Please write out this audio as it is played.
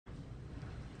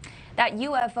That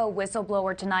UFO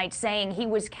whistleblower tonight saying he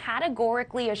was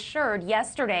categorically assured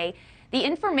yesterday the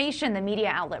information the media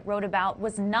outlet wrote about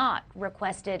was not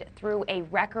requested through a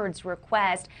records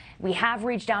request. We have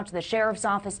reached out to the sheriff's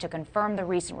office to confirm the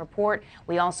recent report.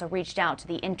 We also reached out to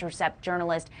the Intercept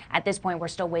journalist. At this point, we're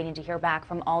still waiting to hear back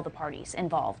from all the parties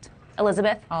involved.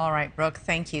 Elizabeth? All right, Brooke,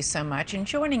 thank you so much. And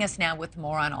joining us now with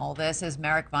more on all this is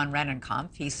Marik von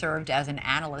Rennenkampff. He served as an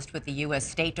analyst with the U.S.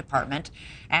 State Department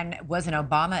and was an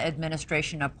Obama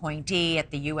administration appointee at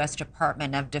the U.S.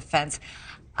 Department of Defense.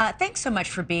 Thanks so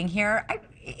much for being here.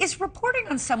 Is reporting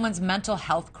on someone's mental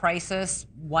health crisis,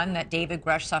 one that David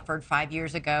Grusch suffered 5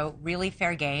 years ago, really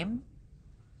fair game?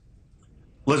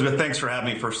 Elizabeth, thanks for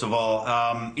having me, first of all.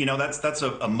 That's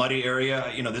a muddy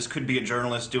area. This could be a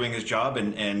journalist doing his job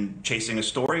and chasing a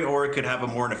story, or it could have a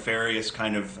more nefarious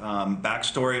kind of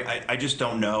backstory. I just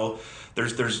don't know.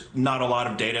 There's not a lot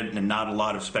of data and not a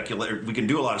lot of speculation. We can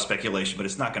do a lot of speculation, but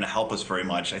it's not going to help us very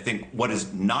much. I think what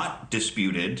is not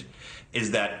disputed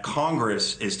is that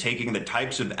Congress is taking the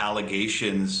types of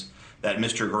allegations that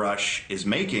Mr. Grusch is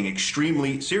making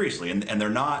extremely seriously, and they're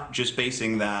not just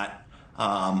basing that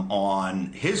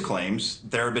on his claims.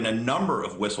 There have been a number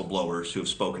of whistleblowers who have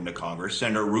spoken to Congress.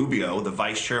 Senator Rubio, the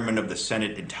vice chairman of the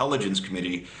Senate Intelligence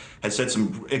Committee, has said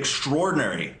some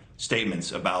extraordinary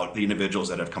statements about the individuals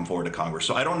that have come forward to Congress.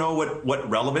 So I don't know what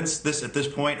relevance this at this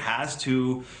point has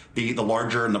to the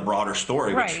larger and the broader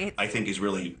story, which I think is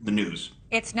really the news.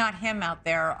 It's not him out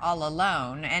there all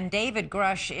alone. And David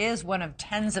Grusch is one of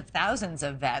tens of thousands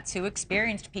of vets who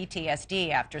experienced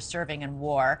PTSD after serving in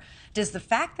war. Does the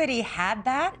fact that he had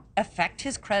that affect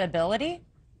his credibility?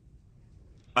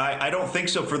 I don't think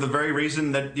so, for the very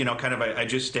reason that, I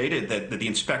just stated, that the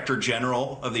Inspector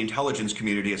General of the intelligence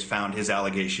community has found his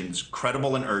allegations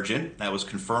credible and urgent. That was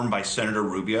confirmed by Senator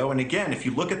Rubio. And again, if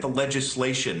you look at the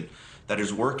legislation that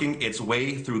is working its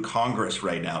way through Congress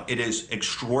right now, it is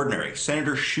extraordinary.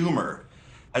 Senator Schumer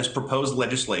has proposed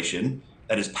legislation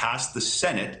that has passed the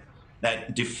Senate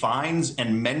that defines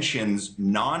and mentions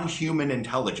non-human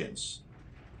intelligence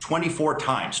 24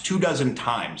 times, 24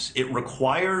 times. It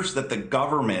requires that the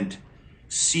government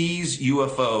seize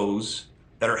UFOs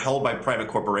that are held by private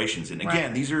corporations. And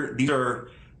again,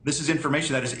 this is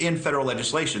information that is in federal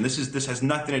legislation. This has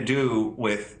nothing to do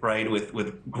with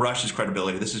Grusch's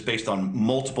credibility. This is based on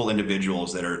multiple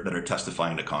individuals that are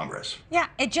testifying to Congress. Yeah,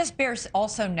 it just bears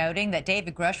also noting that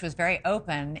David Grusch was very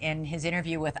open in his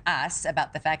interview with us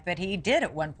about the fact that he did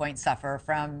at one point suffer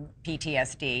from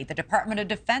PTSD. The Department of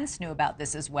Defense knew about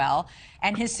this as well,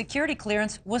 and his security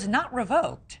clearance was not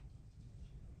revoked.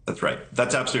 That's right.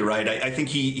 That's absolutely right. I think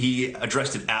he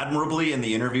addressed it admirably in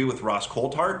the interview with Ross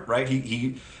Coulthart, right?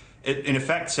 He in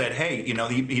effect said, hey,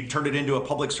 he turned it into a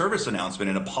public service announcement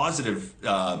and a positive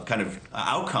kind of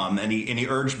outcome. And he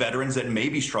urged veterans that may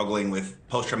be struggling with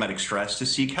post-traumatic stress to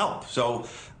seek help. So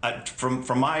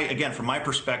from my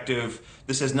perspective,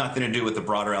 this has nothing to do with the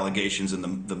broader allegations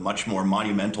and the much more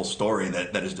monumental story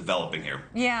that is developing here.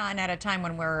 Yeah, and at a time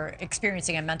when we're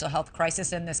experiencing a mental health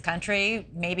crisis in this country,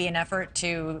 maybe an effort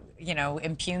to,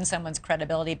 impugn someone's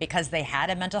credibility because they had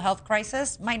a mental health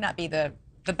crisis might not be the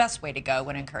best way to go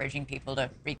when encouraging people to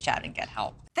reach out and get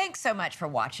help. Thanks so much for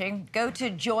watching. Go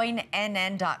to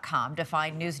joinnn.com to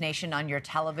find NewsNation on your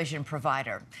television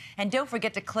provider. And don't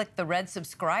forget to click the red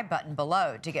subscribe button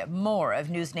below to get more of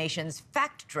NewsNation's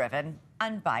fact-driven,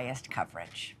 unbiased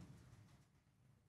coverage.